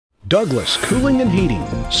Douglas Cooling and Heating,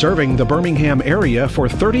 serving the Birmingham area for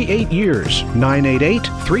 38 years.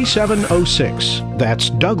 988-3706. That's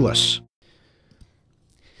Douglas.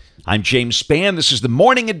 I'm James Spann. This is the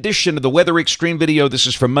morning edition of the Weather Xtreme video. This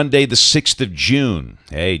is for Monday, the 6th of June.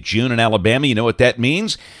 Hey, June in Alabama, you know what that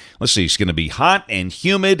means? Let's see, it's going to be hot and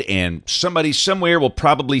humid, and somebody somewhere will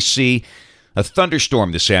probably see a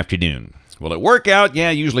thunderstorm this afternoon. Will it work out? Yeah,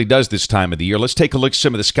 it usually does this time of the year. Let's take a look at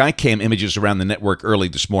some of the Skycam images around the network early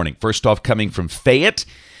this morning. First off, coming from Fayette.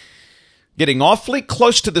 Getting awfully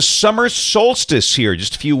close to the summer solstice here,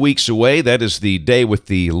 just a few weeks away. That is the day with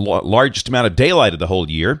the largest amount of daylight of the whole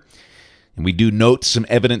year. And we do note some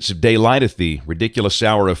evidence of daylight at the ridiculous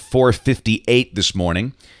hour of 4:58 this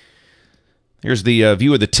morning. Here's the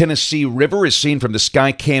view of the Tennessee River as seen from the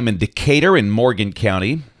Skycam in Decatur in Morgan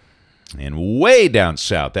County. And way down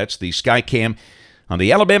south, that's the Skycam on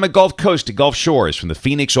the Alabama Gulf Coast to Gulf Shores from the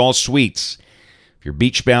Phoenix All Suites. If you're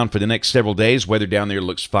beach-bound for the next several days, weather down there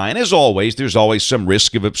looks fine. As always, there's always some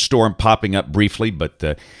risk of a storm popping up briefly,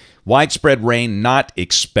 but widespread rain not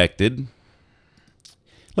expected.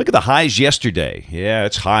 Look at the highs yesterday. Yeah,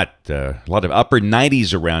 it's hot. A lot of upper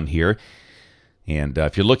 90s around here. And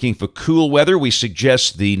if you're looking for cool weather, we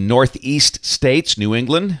suggest the northeast states, New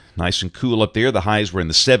England. Nice and cool up there. The highs were in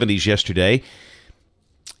the 70s yesterday.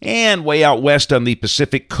 And way out west on the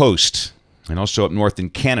Pacific coast, and also up north in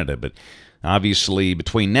Canada. But obviously,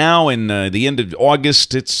 between now and the end of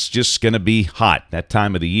August, it's just going to be hot that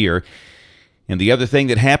time of the year. And the other thing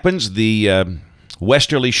that happens, the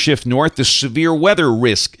westerly shift north, the severe weather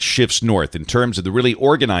risk shifts north in terms of the really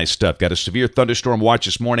organized stuff. Got a severe thunderstorm watch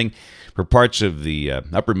this morning for parts of the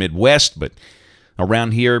upper Midwest, but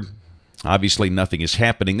around here, obviously nothing is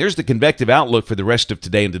happening. There's the convective outlook for the rest of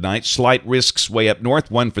today and tonight. Slight risks way up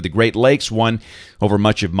north, one for the Great Lakes, one over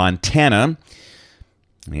much of Montana.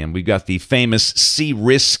 And we've got the famous sea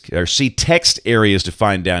risk or sea text areas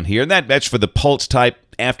defined down here. And that's for the pulse-type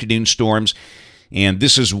afternoon storms. And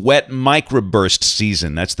this is wet microburst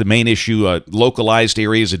season. That's the main issue. Localized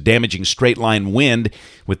areas of damaging straight-line wind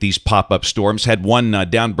with these pop-up storms. Had one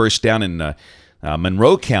downburst down in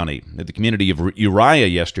Monroe County at the community of Uriah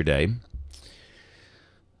yesterday.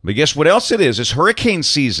 But guess what else it is? It's hurricane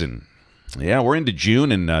season. Yeah, we're into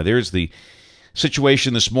June, and there's the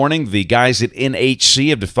situation this morning. The guys at NHC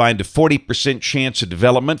have defined a 40% chance of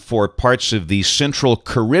development for parts of the central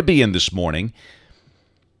Caribbean this morning.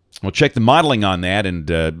 We'll check the modeling on that, and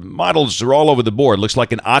models are all over the board. Looks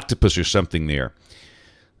like an octopus or something there.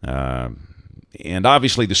 And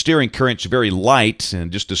obviously the steering current's very light,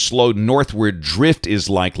 and just a slow northward drift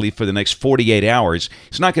is likely for the next 48 hours.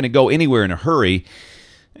 It's not going to go anywhere in a hurry.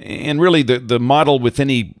 And really the model with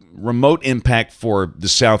any remote impact for the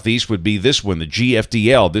southeast would be this one, the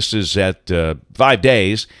GFDL. This is at 5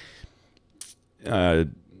 days,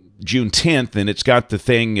 June 10th, and it's got the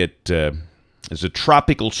thing at... It's a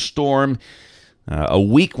tropical storm, a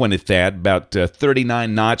weak one at that, about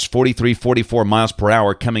 39 knots, 43, 44 miles per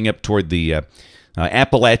hour, coming up toward the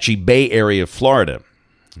Appalachia Bay area of Florida.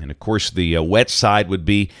 And, of course, the wet side would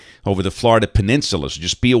be over the Florida Peninsula. So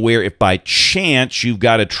just be aware if by chance you've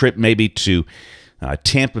got a trip maybe to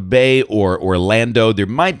Tampa Bay or Orlando, there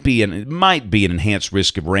might be an enhanced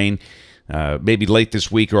risk of rain, maybe late this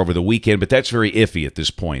week or over the weekend, but that's very iffy at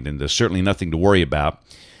this point, and there's certainly nothing to worry about.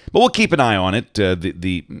 But we'll keep an eye on it.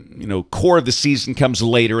 The core of the season comes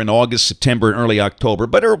later in August, September, and early October.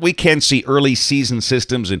 But we can see early season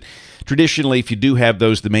systems, and traditionally, if you do have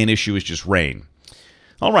those, the main issue is just rain.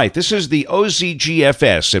 All right, this is the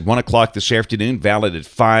OZGFS at 1 o'clock this afternoon, valid at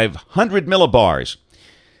 500 millibars.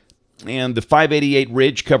 And the 588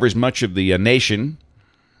 ridge covers much of the nation,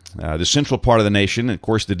 the central part of the nation, and, of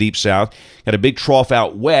course, the deep south. Got a big trough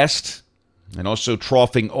out west, and also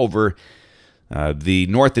troughing over the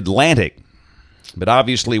North Atlantic. But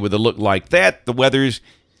obviously, with a look like that, the weather's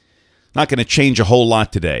not going to change a whole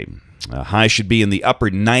lot today. High should be in the upper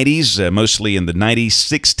 90s, mostly in the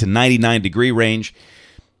 96 to 99 degree range.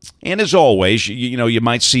 And as always, you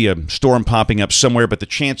might see a storm popping up somewhere, but the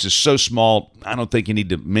chance is so small, I don't think you need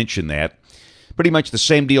to mention that. Pretty much the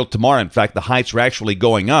same deal tomorrow. In fact, the heights are actually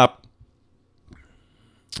going up.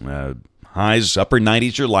 Highs, upper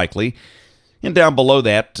 90s are likely. And down below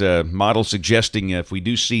that, model suggesting if we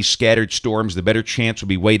do see scattered storms, the better chance will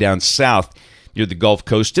be way down south near the Gulf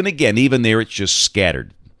Coast. And again, even there, it's just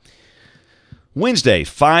scattered. Wednesday,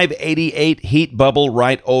 588 heat bubble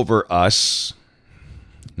right over us.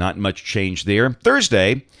 Not much change there.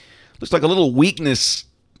 Thursday, looks like a little weakness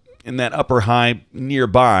in that upper high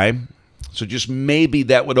nearby. So just maybe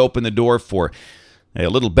that would open the door for A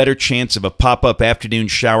little better chance of a pop-up afternoon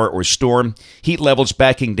shower or storm. Heat levels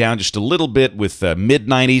backing down just a little bit with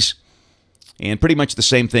mid-90s. And pretty much the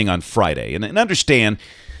same thing on Friday. And understand,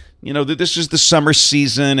 this is the summer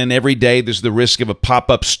season, and every day there's the risk of a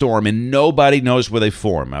pop-up storm, and nobody knows where they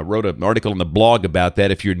form. I wrote an article on the blog about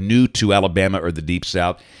that if you're new to Alabama or the Deep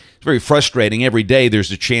South. It's very frustrating. Every day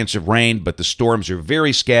there's a chance of rain, but the storms are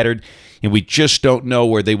very scattered, and we just don't know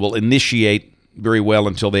where they will initiate very well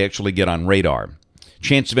until they actually get on radar.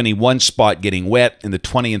 Chance of any one spot getting wet in the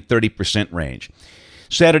 20 and 30% range.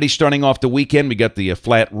 Saturday, starting off the weekend, we got the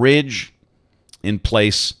flat ridge in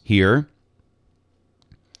place here.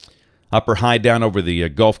 Upper high down over the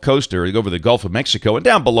Gulf Coast, or over the Gulf of Mexico, and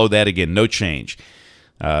down below that again, no change.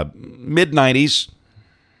 Mid-90s.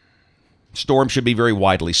 Storm should be very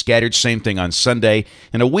widely scattered. Same thing on Sunday.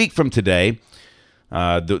 And a week from today,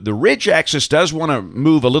 the ridge axis does want to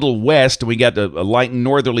move a little west, and we got a light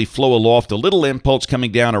northerly flow aloft, a little impulse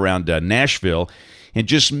coming down around Nashville, and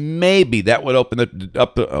just maybe that would open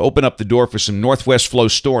up the door for some northwest flow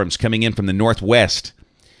storms coming in from the northwest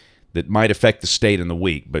that might affect the state in the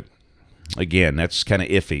week. But again, that's kind of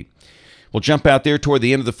iffy. We'll jump out there toward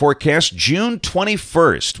the end of the forecast. June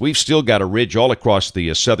 21st, we've still got a ridge all across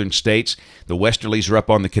the southern states. The westerlies are up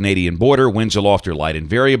on the Canadian border. Winds aloft are light and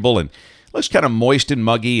variable, and looks kind of moist and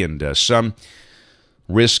muggy, and some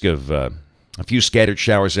risk of a few scattered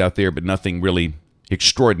showers out there, but nothing really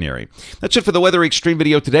extraordinary. That's it for the Weather Extreme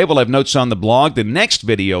video today. We'll have notes on the blog. The next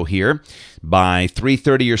video here by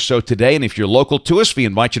 3:30 or so today, and if you're local to us, we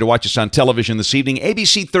invite you to watch us on television this evening,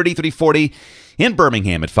 ABC 3340 in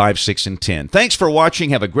Birmingham at 5, 6, and 10. Thanks for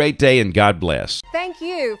watching. Have a great day, and God bless. Thank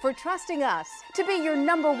you for trusting us to be your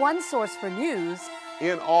 #1 source for news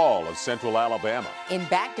in all of Central Alabama. in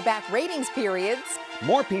back-to-back ratings periods.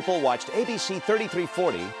 More people watched ABC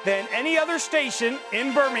 3340 than any other station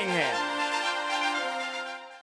in Birmingham.